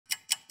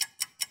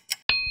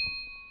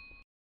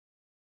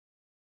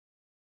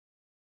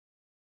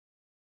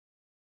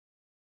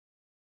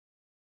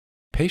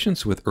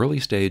Patients with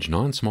early-stage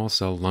non-small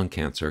cell lung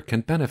cancer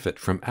can benefit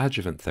from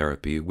adjuvant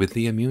therapy with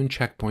the immune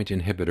checkpoint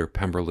inhibitor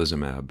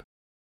pembrolizumab.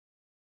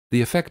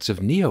 The effects of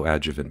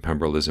neoadjuvant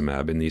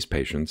pembrolizumab in these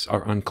patients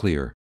are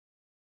unclear.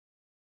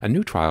 A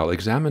new trial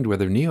examined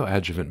whether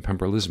neoadjuvant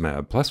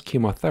pembrolizumab plus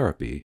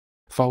chemotherapy,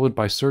 followed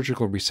by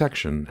surgical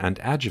resection and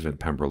adjuvant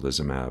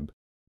pembrolizumab,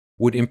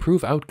 would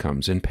improve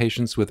outcomes in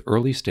patients with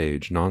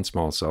early-stage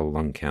non-small cell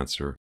lung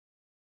cancer.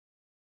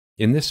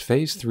 In this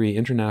Phase 3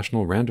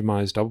 international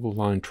randomized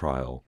double-blind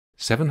trial,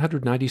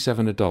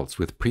 797 adults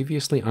with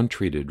previously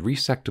untreated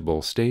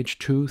resectable stage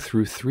 2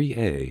 through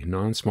 3A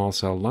non-small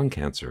cell lung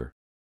cancer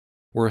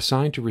were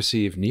assigned to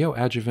receive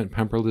neoadjuvant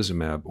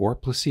pembrolizumab or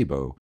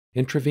placebo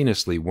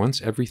intravenously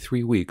once every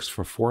 3 weeks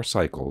for 4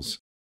 cycles,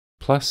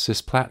 plus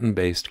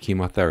cisplatin-based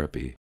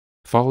chemotherapy,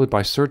 followed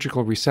by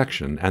surgical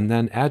resection and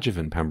then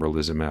adjuvant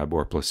pembrolizumab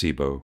or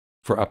placebo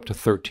for up to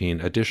 13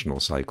 additional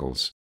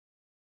cycles.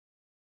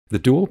 The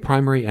dual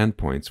primary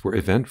endpoints were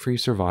event-free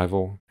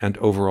survival and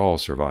overall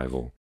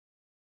survival.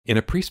 In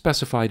a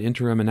pre-specified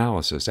interim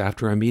analysis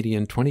after a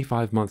median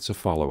 25 months of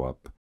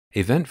follow-up,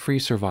 event-free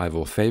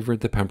survival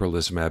favored the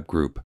pembrolizumab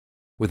group,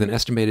 with an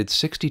estimated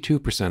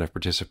 62% of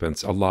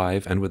participants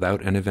alive and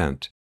without an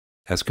event,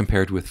 as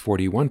compared with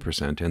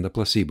 41% in the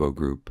placebo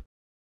group.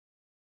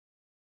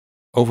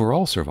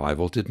 Overall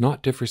survival did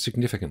not differ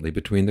significantly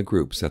between the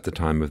groups at the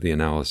time of the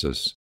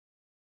analysis.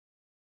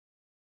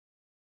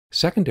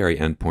 Secondary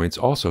endpoints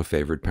also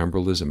favored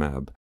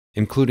pembrolizumab,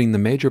 including the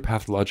major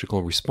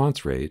pathological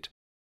response rate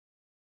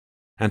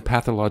and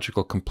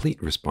pathological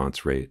complete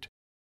response rate.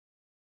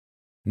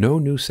 No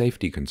new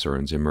safety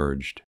concerns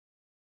emerged.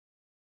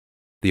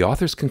 The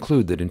authors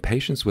conclude that in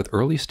patients with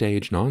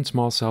early-stage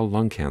non-small cell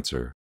lung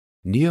cancer,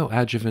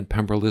 neoadjuvant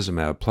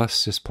pembrolizumab plus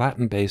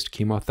cisplatin-based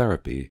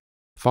chemotherapy,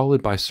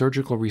 followed by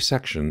surgical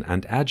resection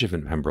and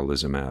adjuvant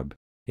pembrolizumab,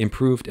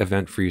 improved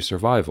event-free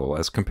survival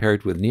as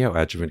compared with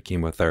neoadjuvant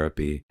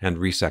chemotherapy and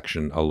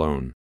resection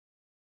alone.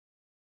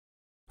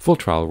 Full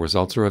trial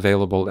results are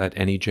available at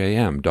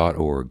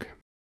NEJM.org.